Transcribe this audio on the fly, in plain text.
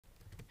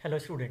Hello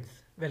students,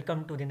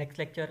 welcome to the next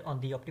lecture on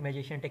the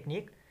optimization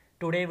technique.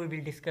 Today we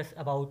will discuss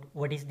about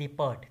what is the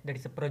PERT, that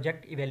is a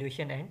project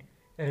evaluation and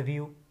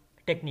review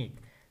technique.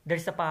 That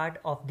is a part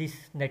of this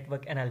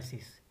network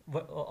analysis.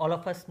 All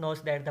of us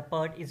knows that the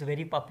PERT is a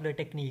very popular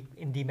technique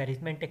in the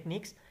management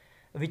techniques,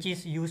 which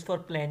is used for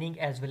planning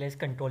as well as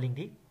controlling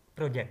the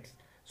projects.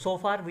 So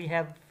far we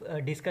have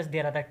discussed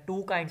there are the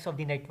two kinds of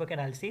the network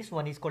analysis.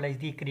 One is called as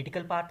the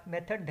critical path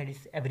method, that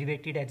is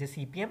abbreviated as a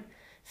CPM.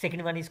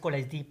 Second one is called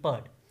as the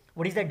PERT.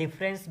 What is the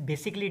difference?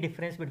 Basically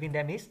difference between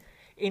them is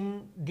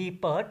in the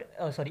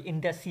in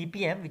the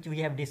CPM, which we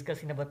have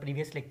discussed in our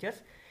previous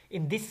lectures.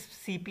 In this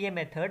CPM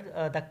method,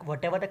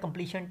 whatever the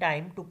completion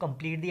time to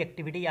complete the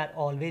activity are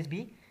always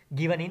be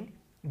given in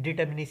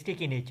deterministic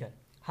in nature.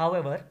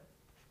 However,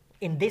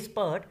 in this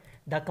PERT,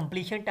 the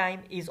completion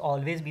time is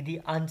always be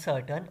the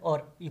uncertain,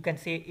 or you can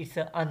say it's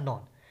a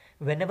unknown.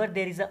 Whenever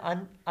there is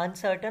a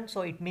uncertain,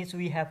 so it means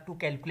we have to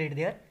calculate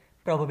their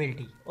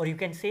probability, or you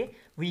can say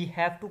we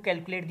have to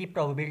calculate the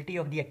probability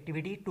of the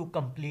activity to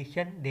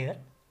completion their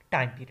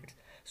time periods.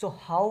 So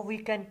how we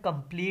can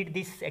complete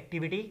this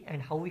activity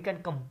and how we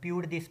can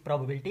compute this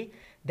probability,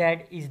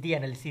 that is the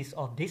analysis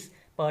of this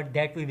part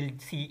that we will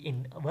see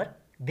in our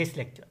this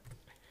lecture.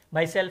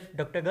 Myself,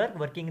 Dr. Garg,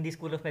 working in the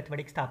School of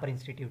Mathematics, Thapar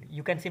Institute.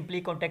 You can simply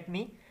contact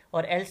me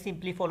or else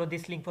simply follow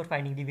this link for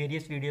finding the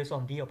various videos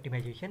on the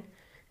optimization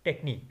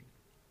technique.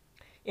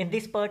 In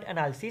this PERT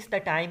analysis, the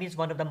time is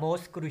one of the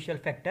most crucial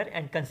factor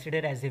and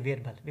considered as a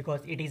variable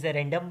because it is a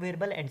random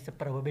variable and it's a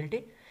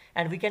probability.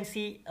 And we can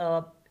see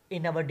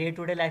in our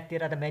day-to-day life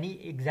there are the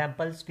many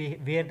examples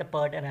where the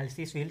PERT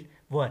analysis will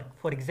work.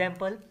 For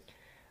example,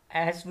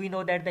 as we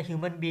know that the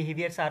human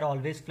behaviors are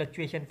always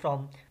fluctuation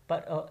from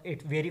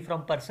it vary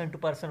from person to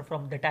person,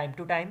 from the time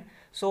to time.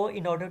 So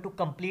in order to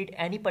complete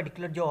any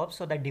particular job,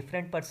 so the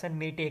different person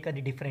may take at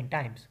the different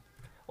times.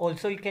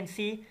 Also you can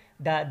see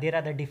that there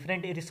are the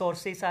different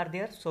resources are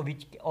there, so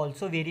which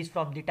also varies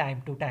from the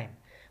time to time.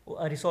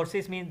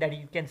 Resources means that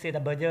you can say the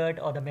budget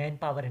or the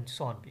manpower and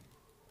so on.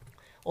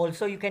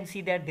 Also you can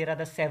see that there are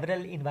the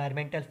several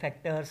environmental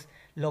factors,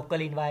 local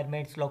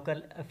environments,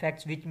 local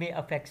effects which may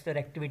affect their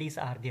activities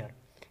are there,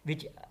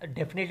 which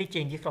definitely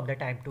changes from the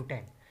time to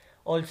time.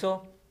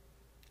 Also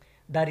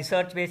the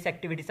research based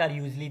activities are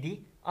usually the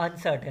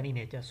uncertain in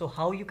nature. So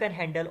how you can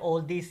handle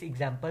all these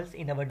examples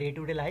in our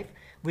day-to-day life,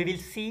 we will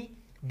see.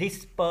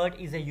 This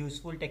PERT is a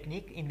useful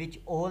technique in which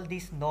all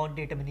these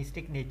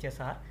non-deterministic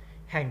natures are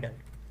handled.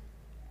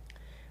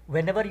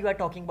 Whenever you are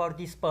talking about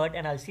this PERT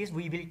analysis,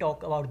 we will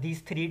talk about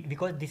these three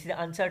because this is an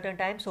uncertain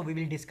time. So we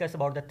will discuss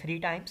about the three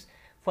times.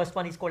 First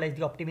one is called as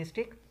the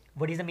optimistic.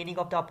 What is the meaning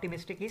of the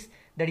optimistic is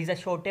that is the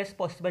shortest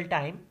possible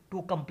time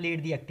to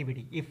complete the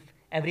activity if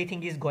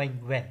everything is going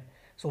well.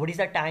 So what is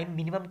the time,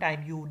 minimum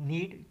time you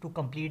need to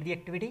complete the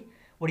activity?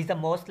 What is the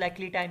most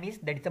likely time is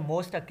that is the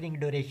most occurring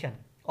duration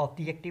of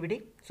the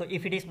activity. So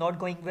if it is not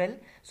going well,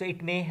 so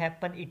it may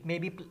happen, it may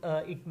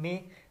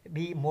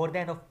be more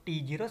than of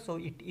t0, so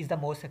it is the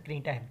most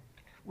occurring time.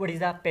 What is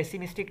the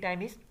pessimistic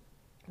time is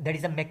that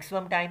is the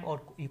maximum time,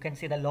 or you can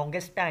say the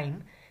longest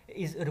time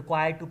is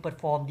required to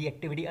perform the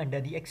activity under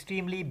the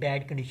extremely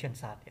bad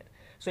conditions are there.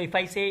 So if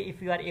I say,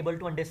 if you are able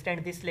to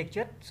understand this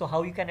lecture, so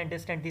how you can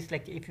understand this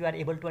lecture? If you are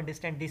able to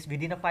understand this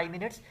within a 5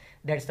 minutes,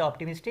 that's the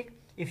optimistic.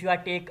 If you are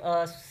take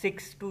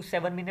 6 to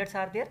 7 minutes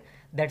are there,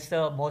 that's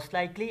the most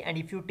likely. And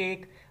if you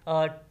take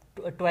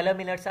 12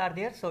 minutes are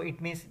there, so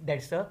it means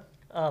that's the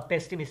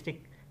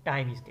pessimistic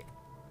time is there.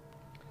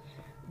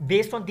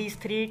 Based on these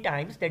three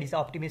times, that is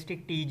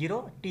optimistic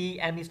T0,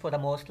 Tm is for the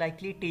most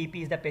likely,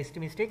 Tp is the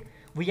pessimistic.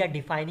 We are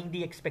defining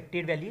the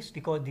expected values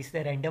because this is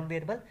a random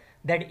variable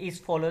that is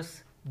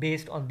follows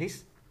based on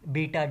this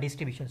beta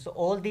distribution. So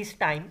all these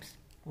times,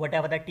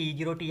 whatever the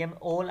T0, Tm,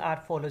 all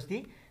are follows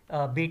the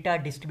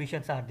beta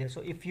distributions are there.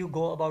 So if you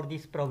go about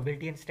these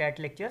probability and stat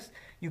lectures,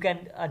 you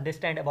can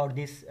understand about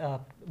this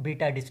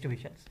beta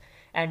distributions.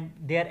 And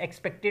their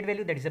expected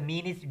value, that is the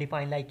mean, is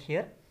defined like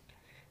here.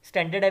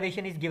 Standard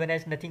deviation is given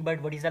as nothing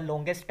but what is the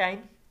longest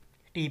time,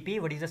 Tp,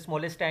 what is the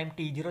smallest time,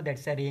 T0,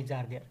 that's the range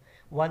are there.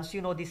 Once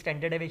you know the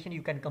standard deviation,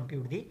 you can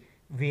compute the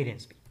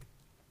variance P.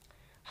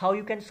 How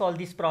you can solve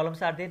these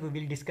problems are there, we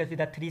will discuss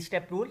with a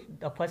three-step rule.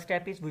 The first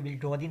step is we will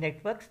draw the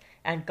networks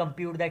and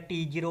compute the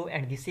T0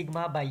 and the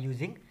sigma by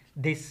using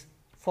this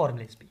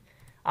formulas P.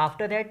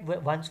 After that,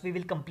 once we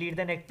will complete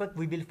the network,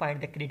 we will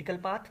find the critical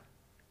path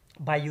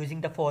by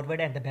using the forward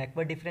and the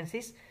backward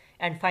differences.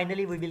 And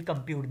finally, we will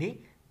compute the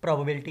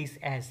probabilities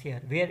as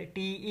here, where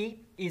Te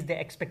is the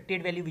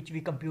expected value which we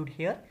compute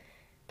here.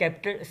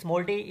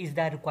 Small t is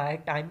the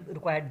required time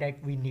required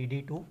that we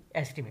needed to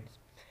estimate.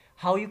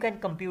 How you can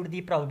compute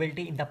the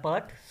probability in the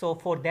PERT? So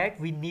for that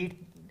we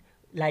need,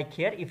 like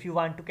here, if you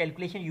want to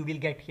calculation, you will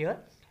get here.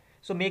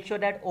 So make sure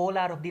that all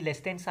are of the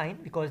less than sign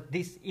because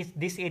this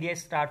area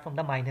start from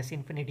the minus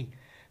infinity.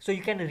 So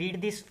you can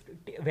read these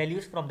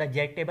values from the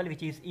Z table,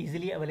 which is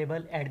easily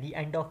available at the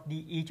end of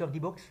each of the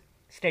books,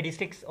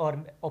 statistics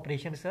or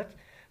operation research.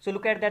 So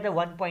look at that, the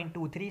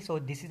 1.23. So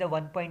this is the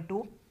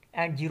 1.2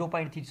 and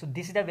 0.3. So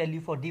this is the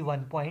value for the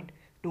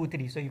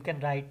 1.23. So you can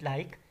write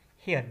like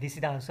here. This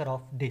is the answer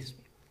of this.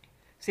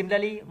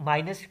 Similarly,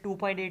 minus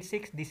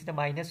 2.86, this is the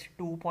minus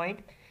 2 point,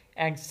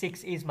 and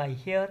 6 is my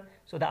here,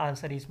 so the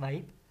answer is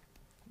my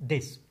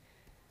this.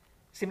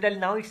 Similarly,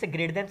 now it's a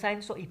greater than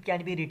sign, so it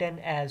can be written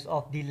as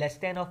of the less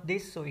than of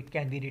this, so it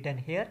can be written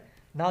here.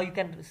 Now you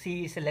can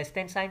see it's a less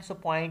than sign, so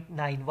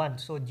 0.91,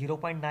 so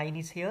 0.9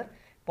 is here,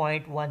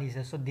 0.1 is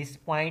here, so this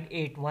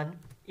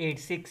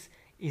 0.8186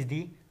 is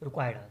the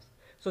required answer.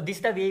 So this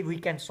is the way we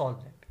can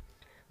solve that.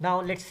 Now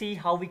let's see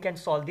how we can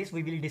solve this.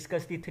 We will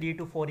discuss the 3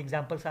 to 4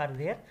 examples are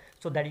there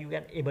so that you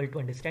are able to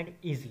understand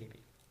easily.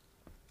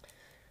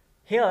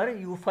 Here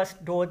you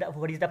first draw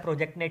what is the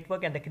project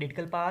network and the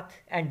critical path,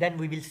 and then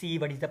we will see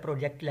what is the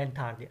project length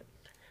are there.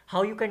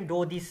 How you can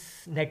draw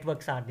these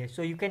networks are there.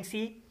 So you can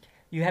see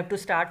you have to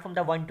start from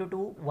the 1 to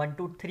 2, 1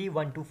 to 3,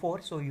 1 to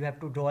 4. So you have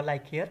to draw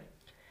like here.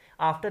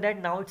 After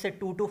that, now it's a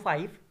 2 to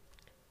 5,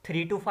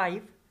 3 to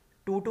 5,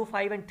 2 to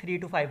 5 and 3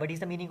 to 5. What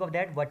is the meaning of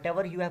that?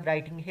 Whatever you have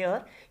writing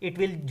here, it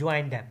will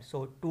join them.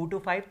 So 2 to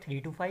 5,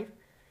 3 to 5,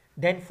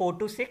 then 4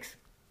 to 6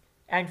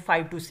 and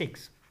 5 to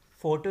 6.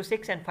 4 to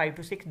 6 and 5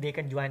 to 6, they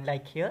can join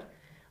like here.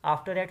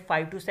 After that,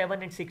 5 to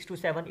 7 and 6 to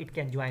 7, it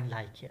can join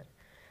like here.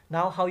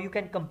 Now how you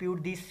can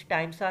compute these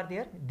times are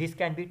there. This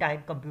can be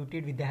time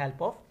computed with the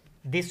help of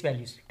these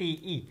values,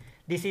 TE.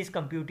 This is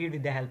computed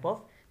with the help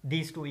of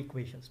these two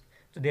equations.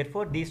 So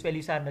therefore, these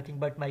values are nothing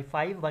but my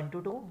 5, 1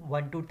 to 2,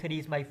 1 to 3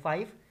 is my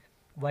 5,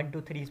 1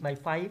 to 3 is my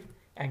 5,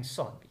 and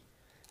so on.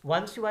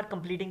 Once you are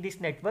completing this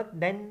network,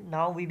 then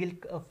now we will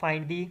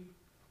find the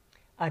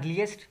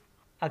earliest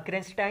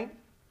occurrence time,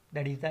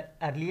 that is the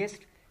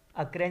earliest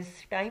occurrence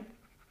time.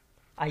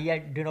 I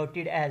had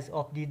denoted as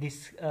of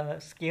this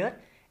square,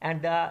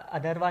 and the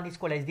other one is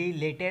called as the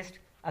latest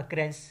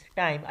occurrence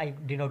time. I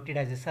denoted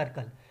as a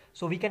circle.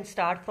 So we can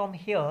start from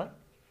here,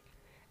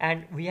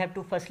 and we have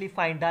to firstly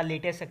find the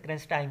latest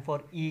occurrence time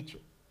for each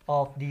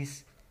of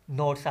these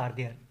nodes are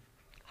there.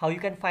 How you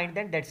can find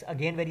that? That's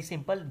again very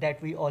simple,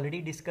 that we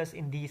already discussed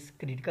in this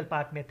critical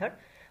path method,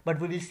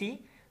 but we will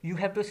see. You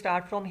have to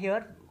start from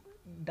here.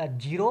 The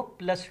 0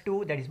 plus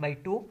 2, that is my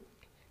 2,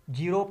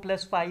 0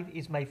 plus 5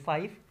 is my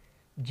 5,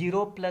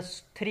 0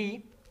 plus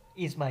 3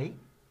 is my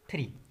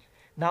 3.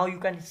 Now you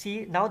can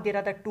see, now there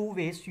are the two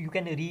ways you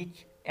can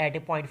reach at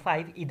a point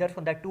 5, either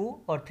from the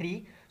 2 or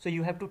 3. So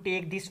you have to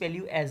take this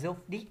value as of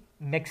the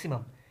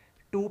maximum.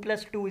 2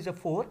 plus 2 is a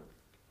 4,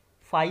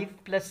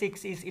 5 plus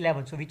 6 is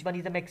 11. So which one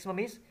is the maximum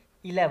is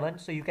 11.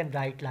 So you can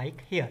write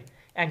like here,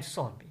 and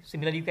so on.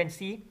 Similarly, you can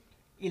see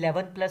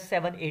 11 plus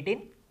 7,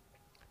 18.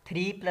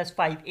 3 plus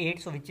 5,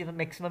 8. So which is the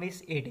maximum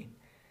is 18.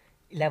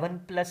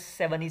 11 plus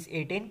 7 is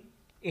 18.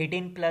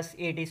 18 plus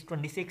 8 is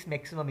 26.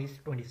 Maximum is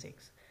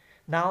 26.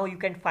 Now you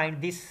can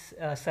find these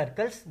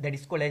circles, that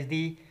is called as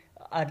the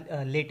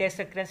latest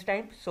occurrence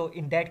time. So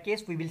in that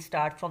case, we will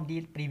start from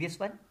the previous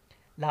one.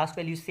 Last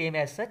value same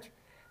as such.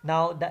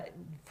 Now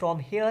from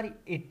here,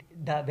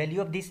 the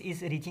value of this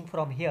is reaching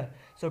from here.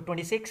 So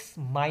 26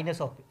 minus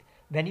of it.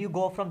 When you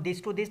go from this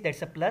to this,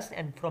 that's a plus,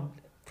 and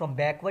from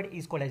backward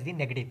is called as the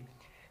negative.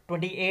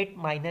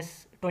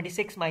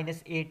 26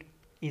 minus 8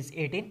 is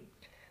 18.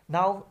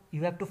 Now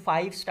you have to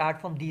 5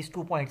 start from these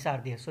 2 points are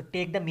there. So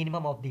take the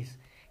minimum of this.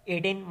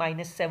 18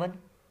 minus 7,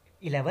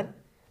 11.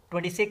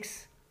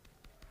 26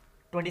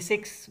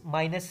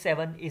 minus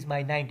 7 is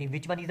my 19.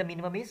 Which one is the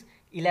minimum is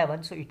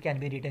 11. So it can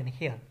be written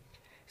here.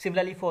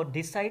 Similarly for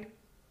this side,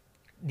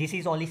 this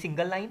is only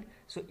single line.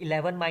 So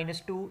 11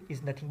 minus 2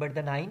 is nothing but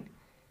the 9.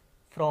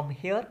 From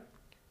here,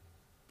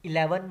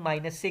 11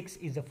 minus 6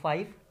 is a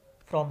 5.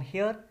 From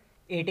here,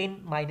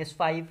 18 minus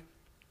 5,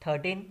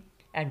 13.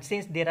 And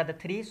since there are the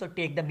 3, so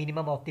take the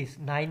minimum of this.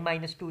 9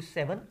 minus 2,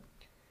 7.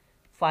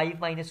 5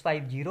 minus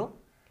 5, 0.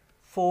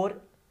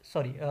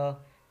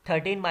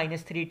 13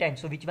 minus 3, 10.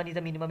 So which one is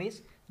the minimum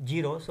is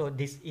 0. So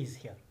this is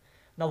here.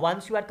 Now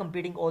once you are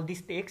computing all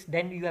these takes,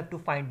 then you have to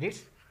find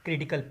this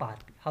critical path.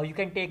 How you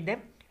can take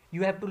them?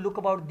 You have to look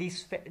about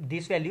these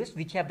values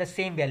which have the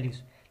same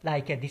values.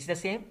 Like here, this is the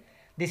same.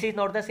 This is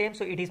not the same,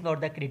 so it is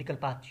not the critical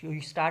path. So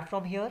you start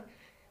from here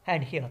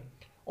and here.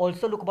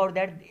 Also look about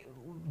that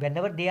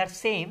whenever they are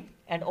same,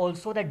 and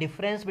also the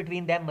difference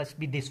between them must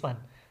be this one.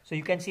 So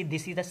you can see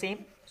this is the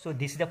same. So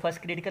this is the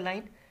first critical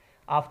line.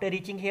 After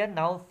reaching here,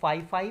 now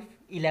 5, 5,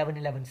 11,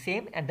 11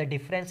 same, and the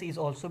difference is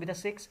also with the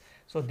 6.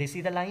 So this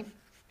is the line.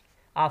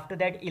 After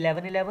that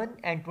 11, 11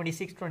 and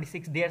 26,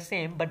 26 they are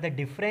same, but the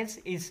difference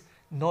is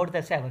not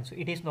the 7. So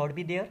it is not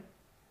be there.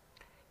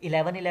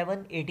 11,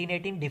 11, 18,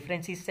 18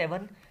 difference is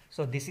 7.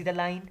 So this is the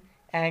line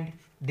and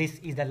this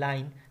is the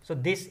line. So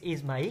this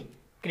is my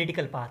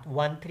critical path.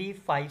 1, 3,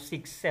 5,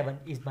 6, 7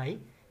 is my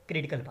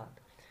critical path.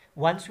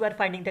 Once you are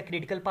finding the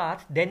critical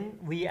path, then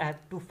we have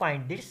to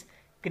find this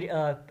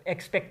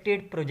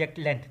expected project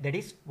length. That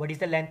is, what is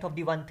the length of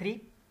the 1,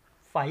 3?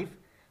 5.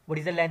 What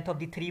is the length of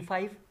the 3,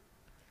 5?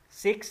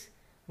 6.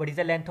 What is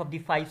the length of the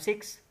 5,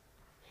 6?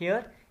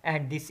 Here,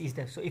 and this is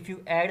the. So if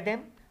you add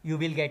them, you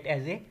will get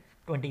as a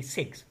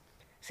 26.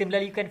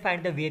 Similarly, you can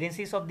find the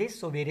variances of this.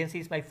 So variance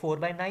is by 4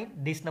 by 9.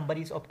 This number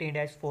is obtained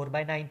as 4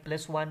 by 9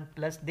 plus 1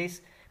 plus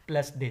this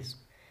plus this.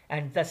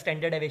 and the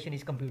standard deviation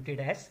is computed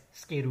as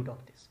square root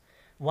of this.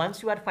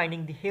 Once you are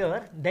finding the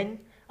here, then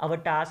our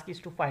task is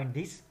to find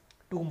these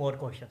two more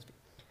questions.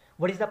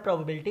 What is the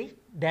probability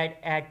that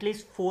at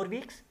least 4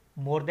 weeks,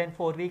 more than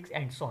 4 weeks,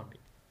 and so on?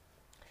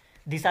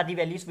 These are the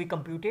values we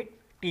computed.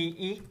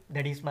 TE,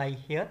 that is my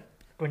here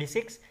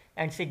 26,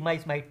 and sigma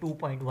is my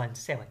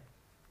 2.17.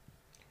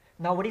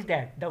 Now what is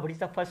that? What is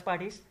the first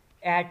part is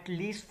at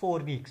least 4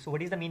 weeks. So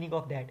what is the meaning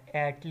of that?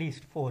 At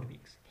least 4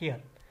 weeks here.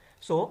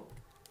 So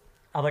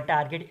our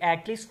target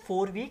at least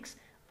 4 weeks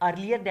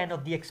earlier than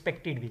of the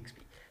expected weeks.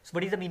 So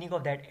what is the meaning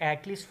of that?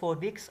 At least 4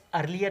 weeks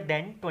earlier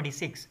than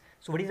 26.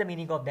 So what is the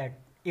meaning of that?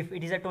 If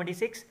it is a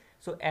 26,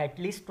 so at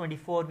least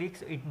 24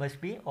 weeks it must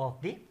be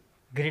of the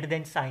greater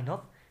than sign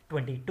of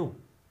 22.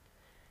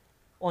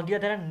 On the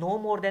other hand, no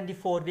more than the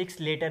 4 weeks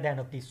later than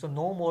of this. So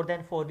no more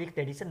than 4 weeks,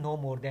 that is a no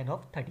more than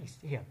of 30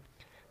 here.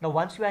 Now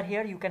once you are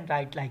here, you can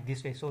write like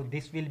this way. So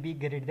this will be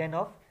greater than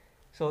of,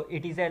 so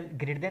it is a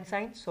greater than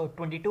sign. So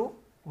 22,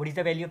 what is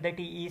the value of the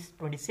T is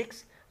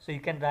 26. So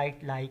you can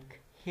write like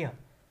here.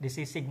 This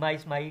is sigma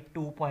is my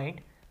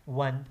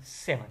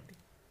 2.17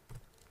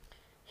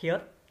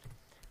 here.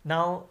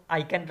 Now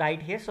I can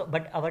write here. So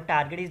but our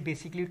target is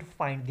basically to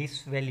find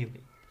this value.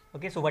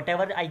 Okay, so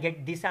whatever I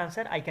get this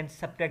answer, I can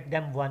subtract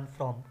them 1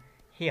 from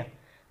here.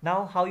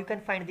 Now how you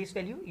can find this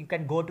value? You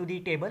can go to the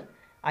table.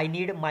 I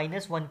need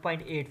minus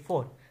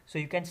 1.84. So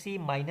you can see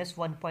minus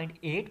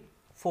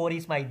 1.84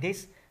 is my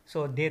this.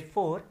 So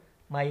therefore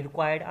my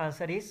required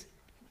answer is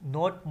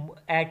not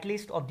at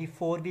least of the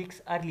 4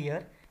 weeks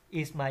earlier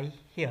is my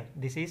here.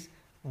 This is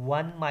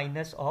 1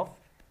 minus of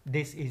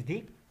this is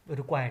the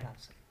required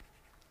answer.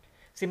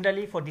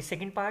 Similarly for the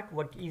second part,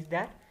 what is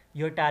that?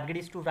 Your target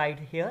is to write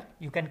here.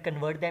 You can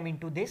convert them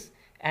into this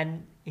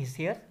and is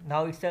here.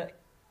 Now it's a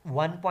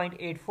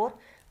 1.84.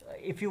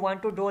 If you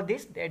want to do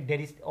this, there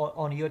is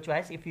on your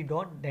choice. If you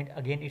don't, then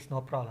again it's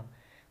no problem.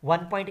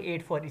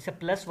 1.84 is a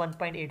plus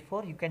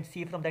 1.84. You can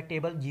see from the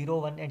table 0,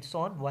 1 and so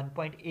on.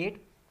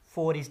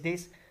 1.84 is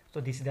this. So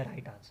this is the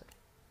right answer.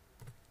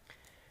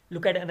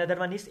 Look at another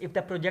one is if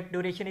the project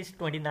duration is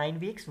 29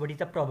 weeks, what is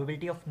the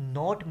probability of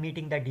not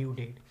meeting the due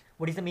date?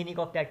 What is the meaning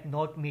of that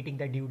not meeting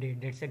the due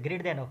date? That's a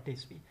greater than of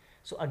this.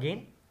 So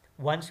again,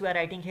 once you are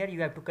writing here,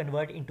 you have to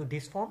convert into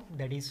this form,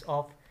 that is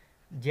of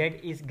Z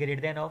is greater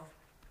than of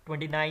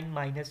 29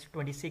 minus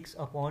 26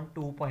 upon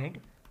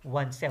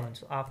 2.17.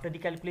 So after the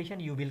calculation,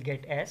 you will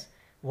get as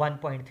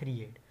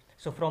 1.38.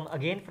 So from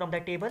the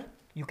table,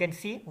 you can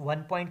see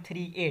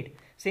 1.38.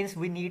 Since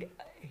we need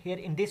here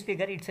in this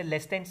figure, it's a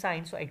less than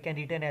sign, so I can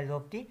return as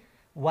of the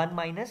 1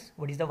 minus,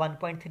 what is the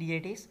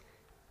 1.38 is?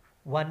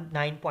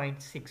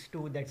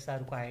 9.62. That's the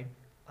required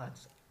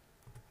answer.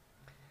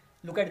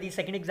 Look at the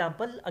second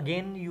example.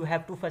 Again, you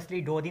have to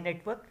firstly do the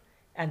network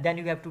and then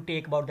you have to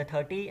take about the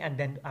 30 and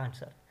then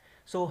answer.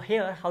 So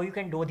here, how you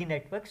can do the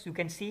networks, you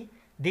can see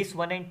this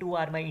 1 and 2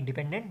 are my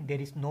independent.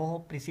 There is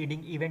no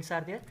preceding events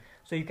are there.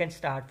 So you can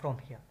start from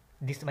here.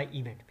 This is my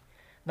event.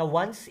 Now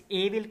once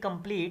A will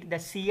complete, the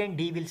C and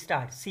D will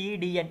start. C,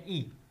 D and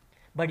E.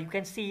 But you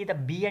can see the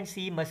B and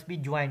C must be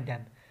joined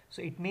them.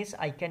 So it means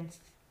I can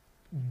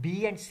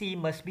B and C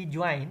must be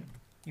joined.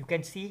 You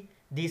can see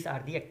these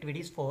are the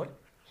activities for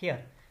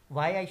here.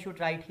 Why I should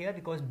write here?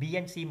 Because B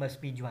and C must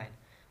be joined.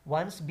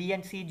 Once B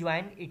and C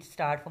join, it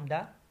start from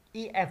the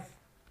E, F.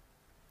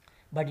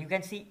 But you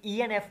can see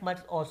E and F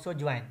must also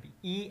join.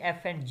 E,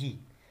 F and G.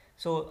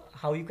 So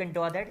how you can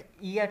draw that?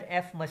 E and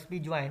F must be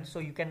joined. So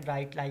you can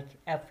write like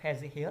F has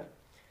here.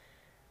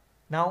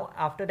 Now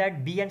after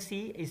that B and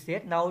C is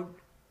there. Now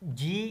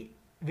G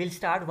will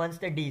start once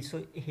the D.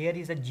 So here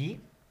is a G.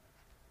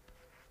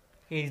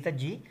 Here is the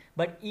G,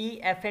 but E,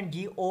 F and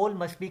G all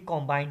must be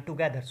combined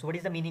together. So what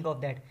is the meaning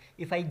of that?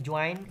 If I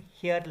join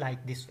here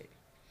like this way,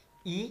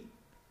 E,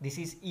 this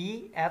is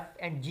E, F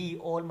and G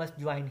all must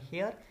join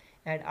here,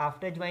 and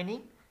after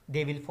joining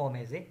they will form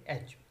as a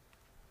H.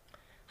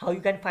 How you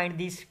can find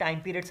these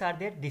time periods are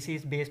there? This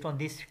is based on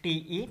this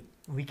TE.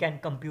 We can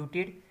compute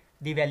it,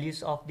 the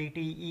values of the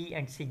TE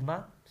and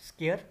sigma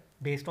square.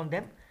 Based on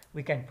them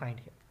we can find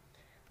here.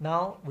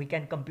 Now we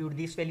can compute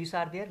these values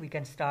are there. We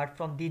can start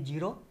from the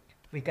 0.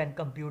 We can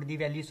compute the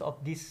values of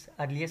this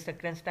earliest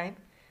occurrence time.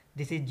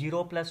 This is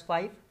 0 plus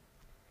 5.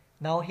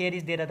 Now here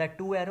is there are the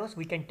 2 arrows.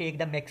 We can take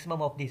the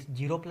maximum of this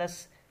 0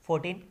 plus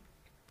 14,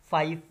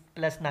 5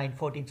 plus 9,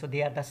 14. So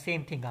they are the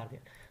same thing are there.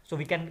 So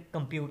we can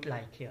compute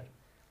like here.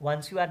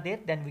 Once you are there,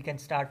 then we can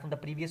start from the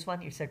previous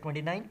one. It's a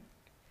 29.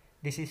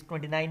 This is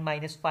 29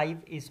 minus 5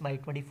 is my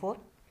 24.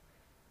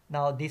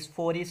 Now this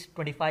 4 is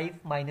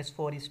 25 minus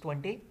 4 is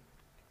 20.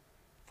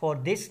 For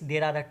this,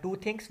 there are the two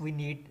things we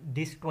need.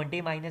 This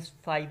 20 minus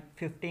 5,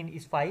 15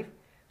 is 5.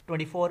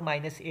 24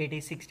 minus 8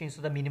 is 16.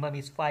 So the minimum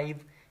is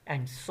 5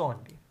 and so on.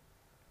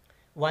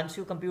 Once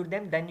you compute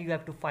them, then you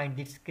have to find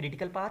this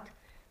critical path.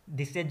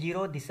 This is a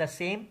 0. This is the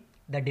same.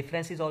 The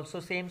difference is also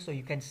same. So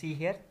you can see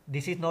here.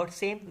 This is not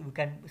same. We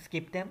can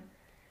skip them.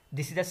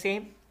 This is the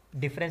same.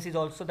 Difference is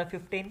also the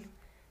 15.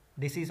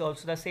 This is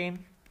also the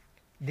same.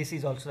 This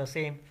is also the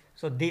same.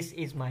 So this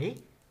is my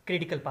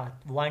critical path.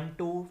 1,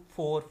 2,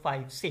 4,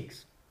 5,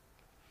 6.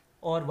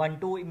 or 1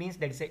 2 means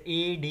that is a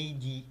D,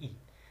 G, E.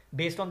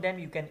 Based on them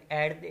you can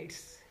add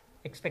its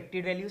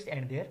expected values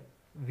and their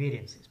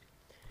variances.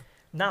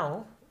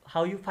 Now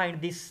how you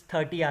find this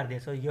 30 are there?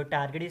 So your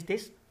target is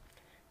this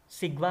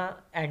sigma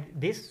and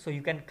this, so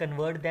you can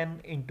convert them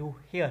into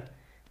here.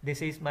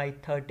 This is my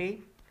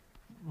 30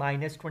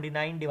 minus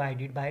 29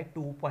 divided by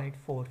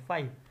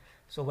 2.45.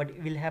 So what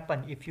will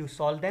happen if you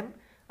solve them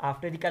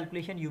after the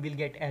calculation, you will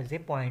get as a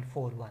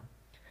 0.41.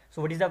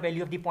 So what is the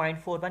value of the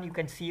 0.41? You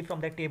can see from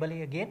the table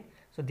here again.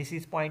 So this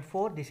is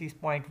 0.4, this is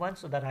 0.1.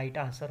 So the right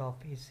answer of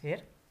is here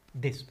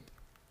this.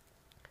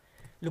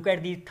 Look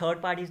at the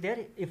third part is there.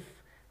 If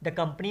the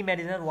company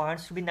manager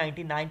wants to be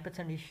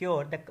 99%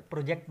 sure the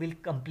project will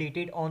complete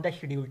it on the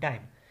scheduled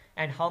time,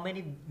 and how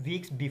many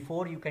weeks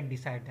before you can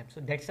decide them.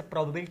 So that's the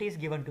probability is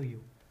given to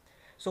you.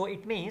 So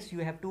it means you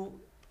have to,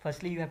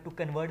 firstly you have to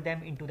convert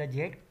them into the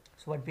Z.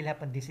 So what will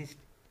happen? This is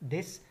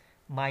this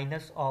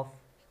minus of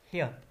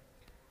here.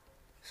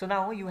 So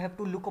now you have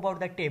to look about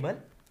the table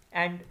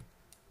and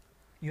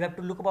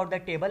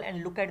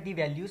look at the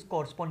values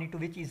corresponding to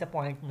which is a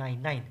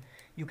 0.99.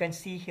 You can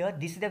see here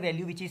this is the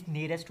value which is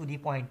nearest to the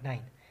 0.9.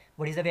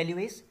 What is the value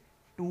is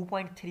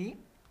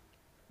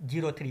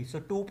 2.303. So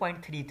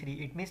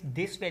 2.33, it means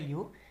this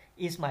value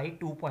is my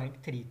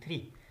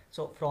 2.33.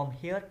 So from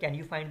here can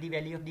you find the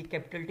value of the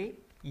capital T?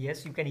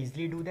 Yes, you can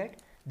easily do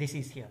that. This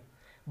is here.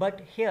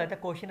 But here the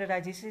question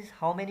arises is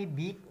how many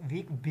week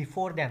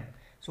before them.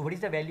 So what is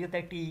the value of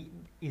that T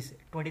is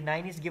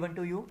 29 is given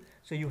to you.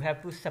 So you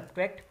have to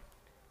subtract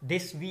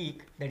this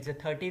week, that is a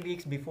 30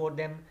 weeks before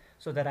them.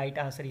 So the right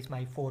answer is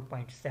my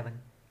 4.7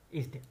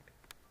 is there.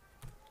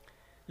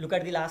 Look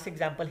at the last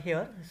example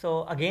here.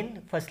 So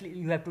again, firstly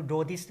you have to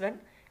draw this one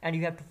and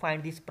you have to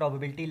find this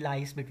probability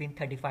lies between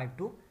 35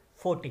 to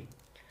 40.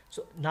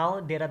 So now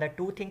there are the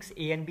two things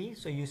A and B.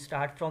 So you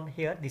start from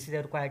here. This is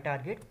the required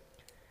target.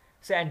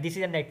 So and this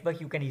is a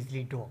network you can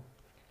easily draw.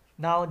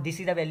 Now this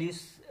is the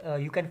values,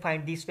 you can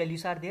find these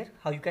values are there.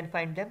 How you can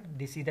find them?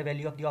 This is the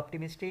value of the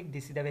optimistic,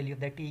 this is the value of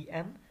the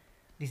TM,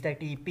 this is the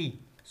TP.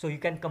 So you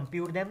can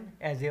compute them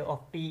as a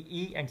of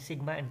TE and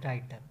sigma and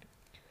write them.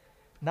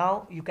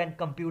 Now you can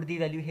compute the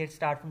value here,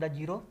 start from the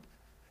 0.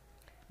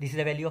 This is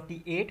the value of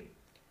the 8.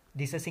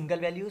 This is a single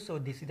value, so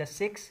this is the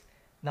 6.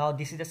 Now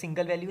this is a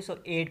single value, so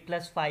 8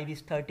 plus 5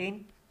 is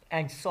 13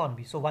 and so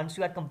on. So once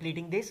you are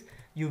completing this,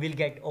 you will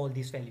get all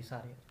these values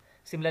are here.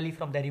 Similarly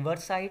from the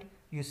reverse side,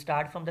 you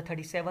start from the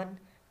 37,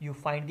 you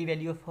find the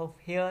value of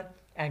here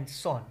and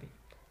so on.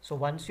 So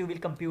once you will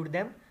compute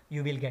them,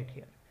 you will get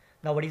here.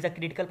 Now what is the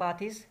critical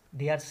path is?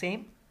 They are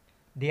same.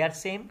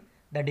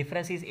 The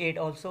difference is 8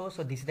 also.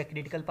 So this is the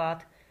critical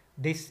path.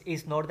 This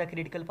is not the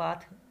critical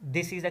path.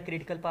 This is the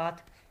critical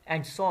path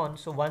and so on.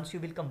 So once you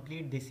will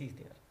complete, this is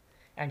there.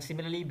 And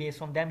similarly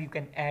based on them, you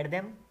can add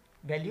them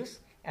values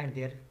and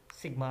their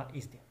sigma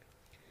is there.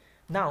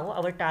 Now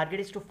our target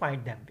is to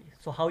find them.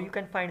 So how you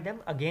can find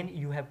them? Again,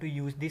 you have to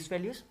use these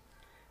values.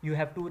 You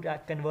have to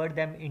convert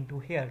them into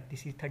here.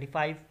 This is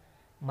 35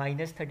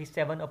 minus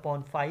 37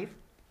 upon 5.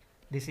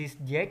 This is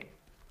Z.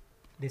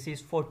 This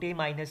is 40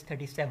 minus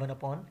 37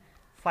 upon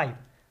 5.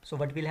 So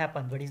what will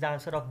happen? What is the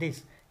answer of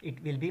this?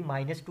 It will be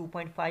minus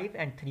 2.5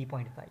 and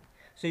 3.5.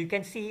 So you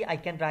can see I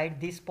can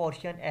write this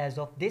portion as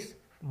of this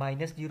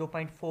minus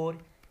 0.4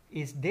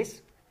 is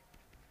this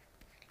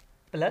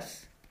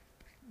plus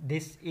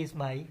this is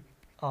my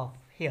of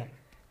here.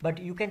 But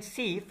you can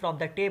see from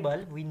the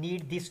table we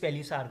need these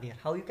values are there.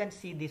 How you can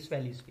see these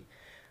values?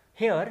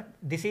 Here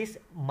this is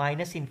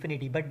minus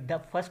infinity, but the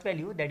first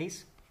value, that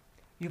is,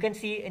 you can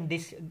see in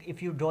this,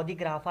 if you draw the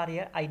graph are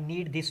here, I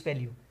need this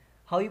value.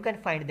 How you can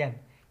find them?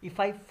 If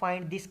I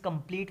find this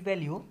complete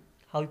value,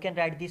 how you can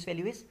write this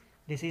value is,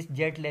 this is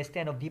Z less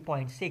than of the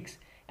 0.6,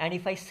 and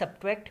if I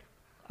subtract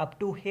up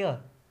to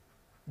here,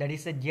 that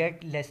is a Z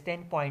less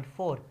than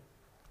 0.4,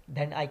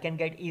 then I can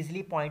get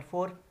easily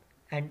 0.4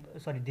 and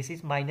sorry, this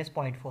is minus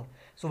 0.4.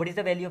 So what is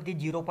the value of the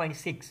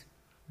 0.6?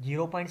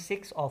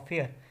 0.6 of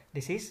here,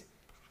 this is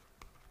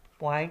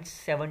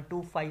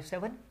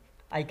 0.7257.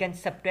 I can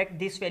subtract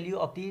this value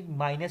of the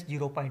minus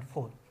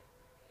 0.4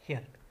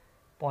 here,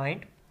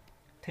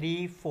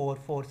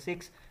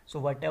 0.3446. So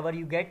whatever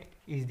you get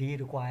is the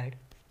required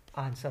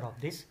answer of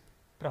this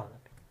problem.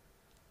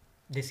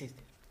 This is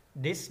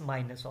this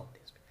minus of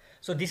this.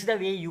 So this is the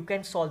way you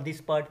can solve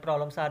these PERT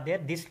problems are there.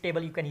 This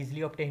table you can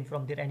easily obtain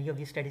from there, any of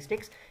these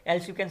statistics.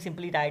 Else you can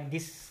simply write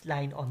this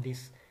line on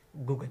this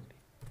Google.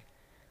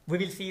 We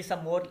will see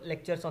some more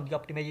lectures on the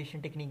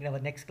optimization technique in our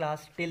next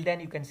class. Till then,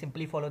 you can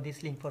simply follow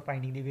this link for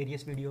finding the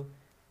various video.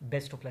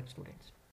 Best of luck, students.